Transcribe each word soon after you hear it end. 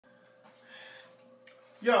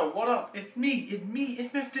Yo, what up? It's me,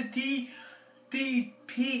 it's Mr.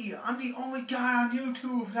 DDP. I'm the only guy on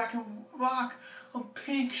YouTube that can rock a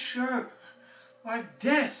pink shirt like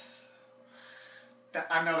this.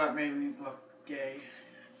 I know that made me look gay.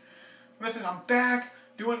 Listen, I'm back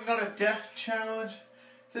doing another death challenge.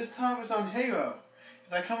 This time it's on Halo.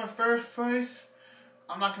 If I come in first place,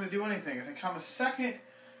 I'm not going to do anything. If I come in second,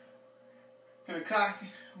 I'm going to crack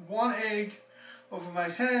one egg over my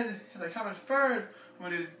head. If I come in third, I'm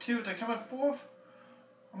going to do 2. If I come in fourth,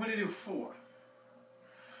 I'm going to do 4.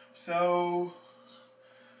 So,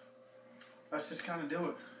 let's just kind of do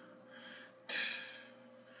it.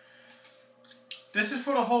 This is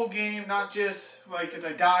for the whole game, not just like if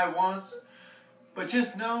I die once, but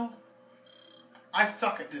just know I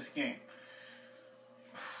suck at this game.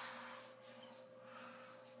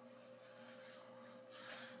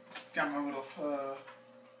 Got my little,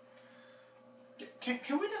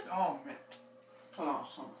 can we just, oh man, hold on,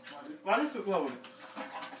 why is it loaded? Look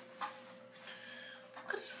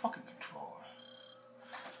at this fucking controller.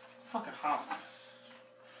 It's fucking hot.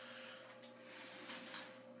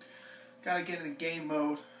 Gotta get in game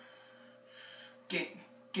mode.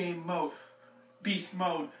 Game mode. Beast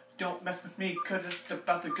mode. Don't mess with me because it's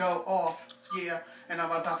about to go off. Yeah, and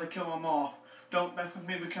I'm about to kill them off. Don't mess with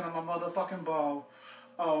me because I'm a motherfucking bro.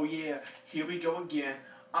 Oh yeah, here we go again.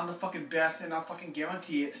 I'm the fucking best and I fucking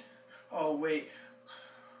guarantee it. Oh wait.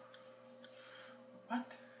 What?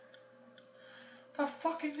 The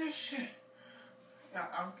fuck is this shit?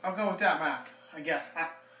 I'll go with that map, I guess.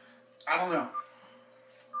 I don't know.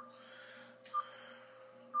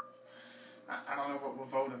 I don't know what we're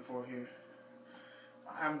voting for here.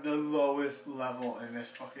 I'm the lowest level in this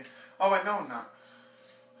fucking... Oh wait, no I'm not.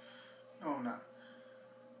 No I'm not.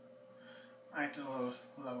 I ain't the lowest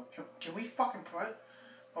level. Can we fucking play?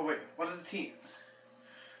 Oh wait, what are the teams?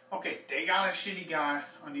 Okay, they got a shitty guy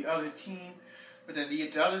on the other team, but then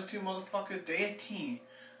the other two motherfuckers, they a team.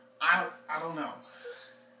 I don't know.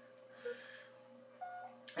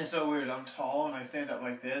 It's so weird. I'm tall and I stand up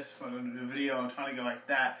like this, but in the video I'm trying to go like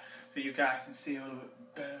that so you guys can see a little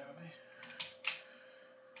bit better of me.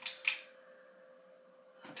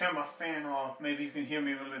 I'll turn my fan off. Maybe you can hear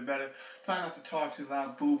me a little bit better. Try not to talk too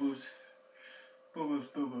loud. Boo-boos. Boo-boos,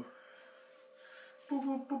 boo-boo.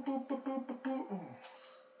 Boo-boo, boo-boo, boo-boo, boo-boo. Ooh.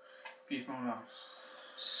 Peace mode on.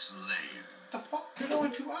 Slayer. The fuck? There's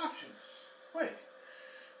only 2 options. Wait.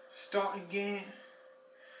 Starting game.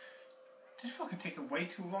 This fucking taking way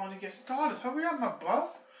too long to get started. Hurry up, my bro.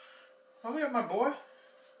 Hurry up, my boy.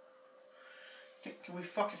 Can we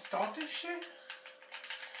fucking start this shit?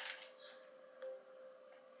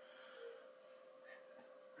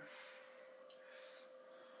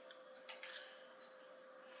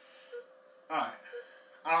 Alright.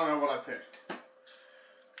 I don't know what I picked.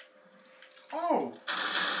 Oh!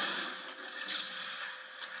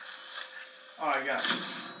 Alright, guys.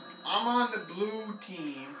 I'm on the blue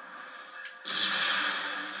team.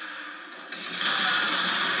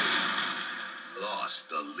 Lost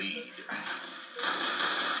the lead.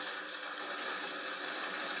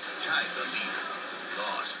 Tied the leader.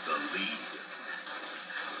 Lost the lead.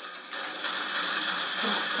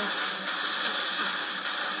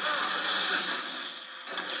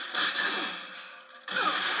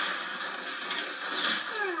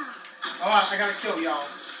 Alright, I gotta kill y'all.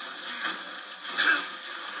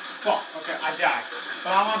 Fuck, okay, I died.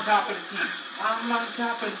 But I'm on top of the team. I'm on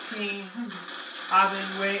top of the team. I've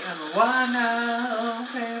been waiting a while now.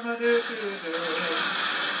 I've been waiting a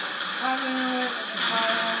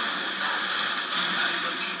while.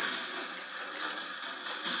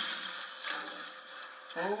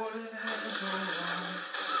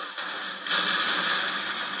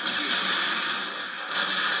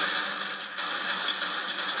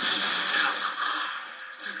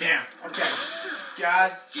 Damn, okay.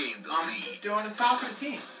 Guys, I'm still on the top of the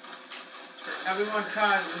team. Everyone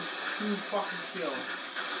tied with 2 fucking kills.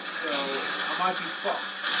 So, I might be fucked.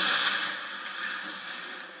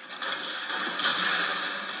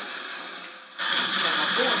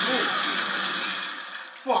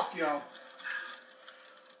 Fuck, yo.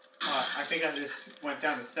 I think I just went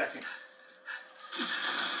down to second.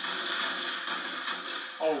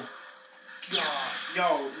 Oh, God.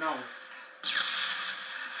 Yo, no.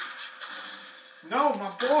 No, my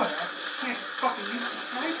boy. I can't fucking use the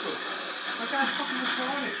sniper. My guy's fucking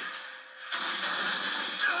retarded.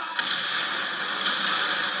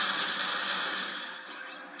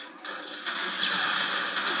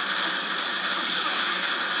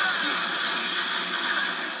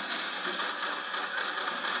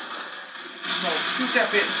 No, shoot that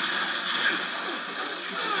bitch.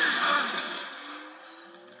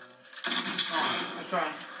 try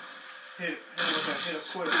and hit a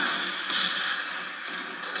quitter.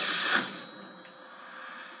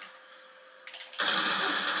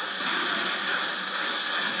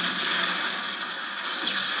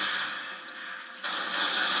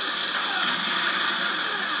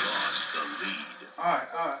 Alright.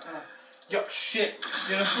 Yo, shit.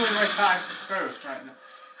 You're putting my time first right now.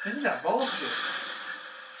 This is that bullshit.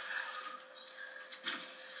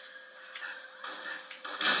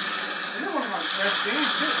 This is one of my best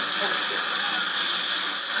games, too. Oh, shit.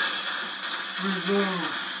 Resume.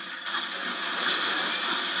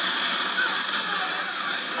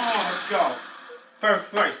 Oh, let's go. First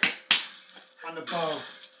place. On the ball.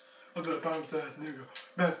 I'm gonna bounce that nigga.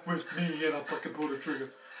 Mess with me and I'll fucking pull the trigger.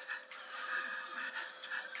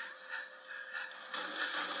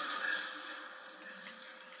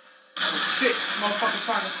 Shit, motherfucker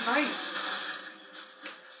trying to snipe.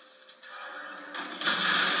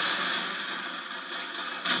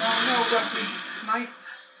 No, referee snipe.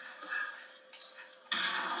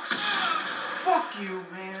 Fuck you,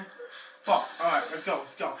 man. Fuck. Alright, let's go.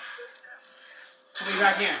 Put me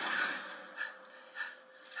back in.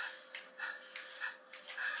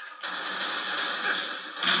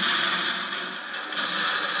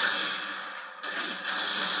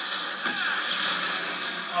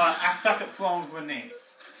 I suck at throwing grenades.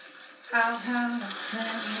 I'll have a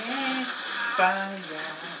grenade fire.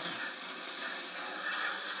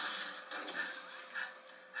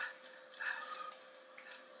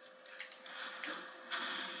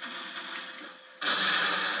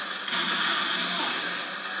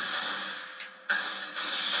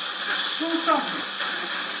 Do something.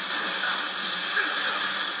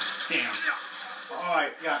 Damn.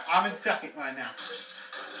 Alright, yeah, I'm in second right now.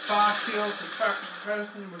 5 kills, the first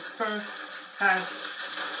person with first has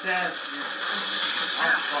 7.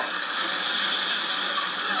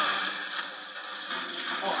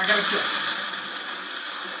 Oh, I got a kill.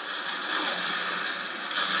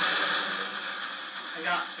 I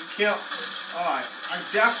got the kill. Alright, I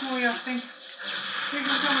think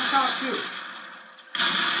I'm coming top 2.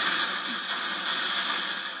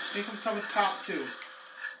 I think I'm coming top 2.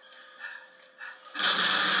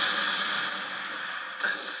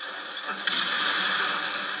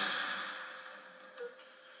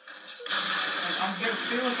 I'm getting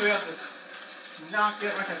feeling we have to not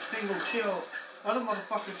get like a single kill. Other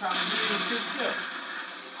motherfuckers have me 2 kills.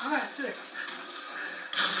 I'm at 6.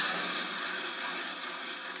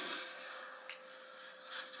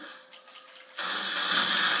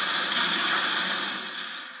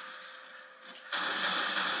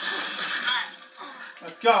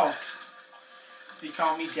 Let's go. They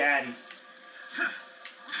call me daddy.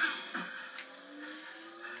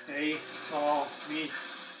 They call me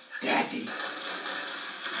daddy.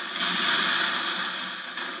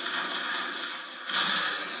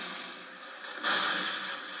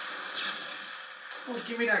 Oh,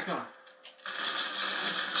 give me that gun.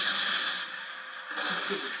 This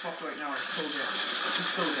stupid fuck right now is so dead.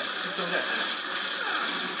 He's so dead.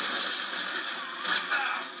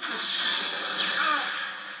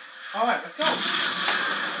 Alright, let's go.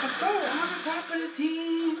 I'm on the top of the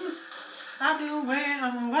team. I'm doing well,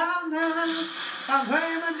 I'm around now. I'm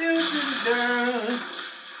wearing my new to the dirt.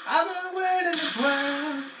 I've been waiting to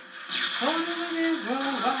twerk. Holding my hands go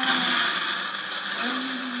wild.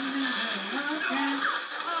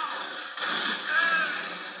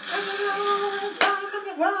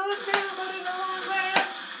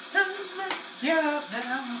 Get up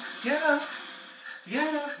now, get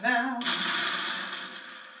up now.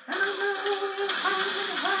 I know you're finding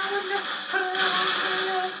the wild now.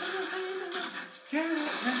 Get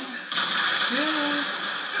up now,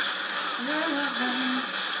 get up now.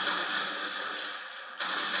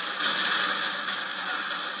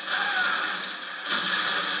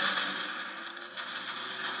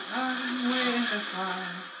 I've been waiting to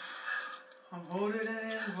find. I'm holding it in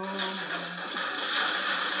hold.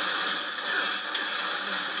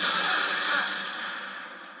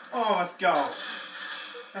 Oh, let's go.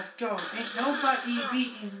 Let's go. Ain't nobody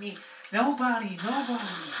beating me. Nobody. What?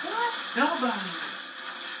 Nobody.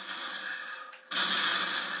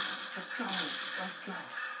 Let's go. Let's go.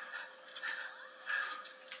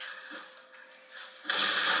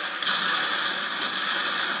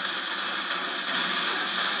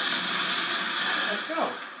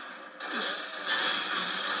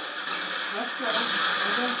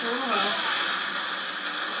 We're going for a while.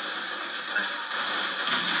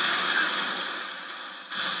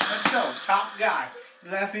 Let's go. Top guy.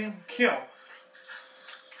 Left him. Kill.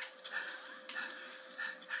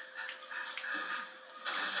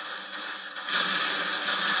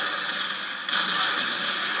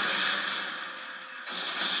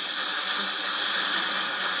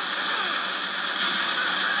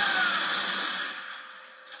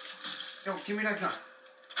 Give me that gun.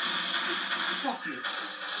 Fuck you.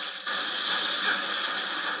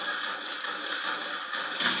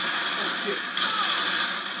 Oh shit.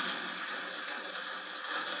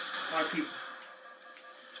 A lot of people.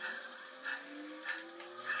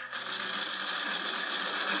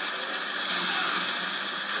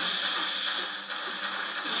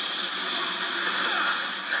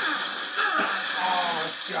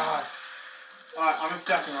 Oh god. Alright, I'm in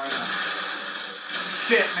second right now.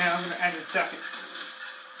 Shit, man, I'm gonna end in second.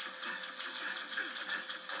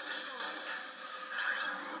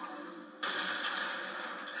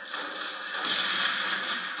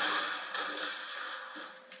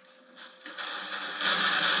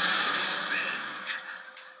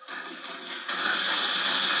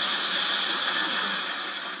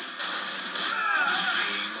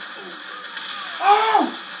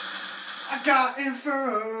 Oh! I got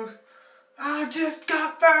inferred. I just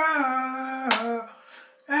got burned.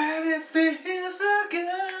 And it feels so good.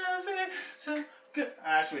 So good.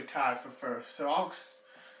 I actually tied for first. So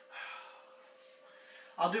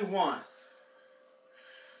I'll do one.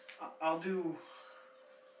 I'll do.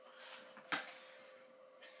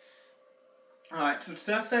 Alright, so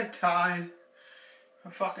since I tied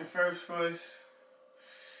for fucking first place,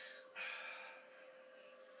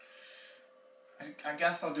 I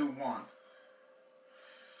guess I'll do one.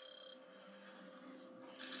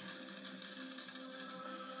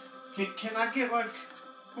 Can I get like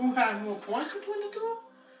who had more points between the two?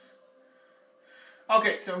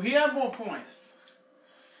 Okay, so he had more points.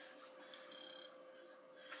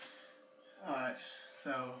 Alright,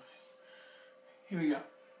 so here we go.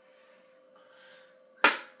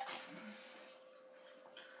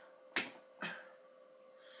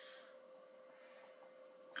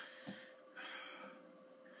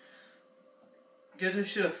 Give this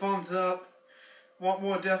shit a thumbs up. Want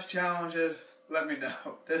more death challenges? Let me know.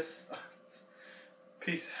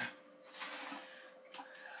 Peace out.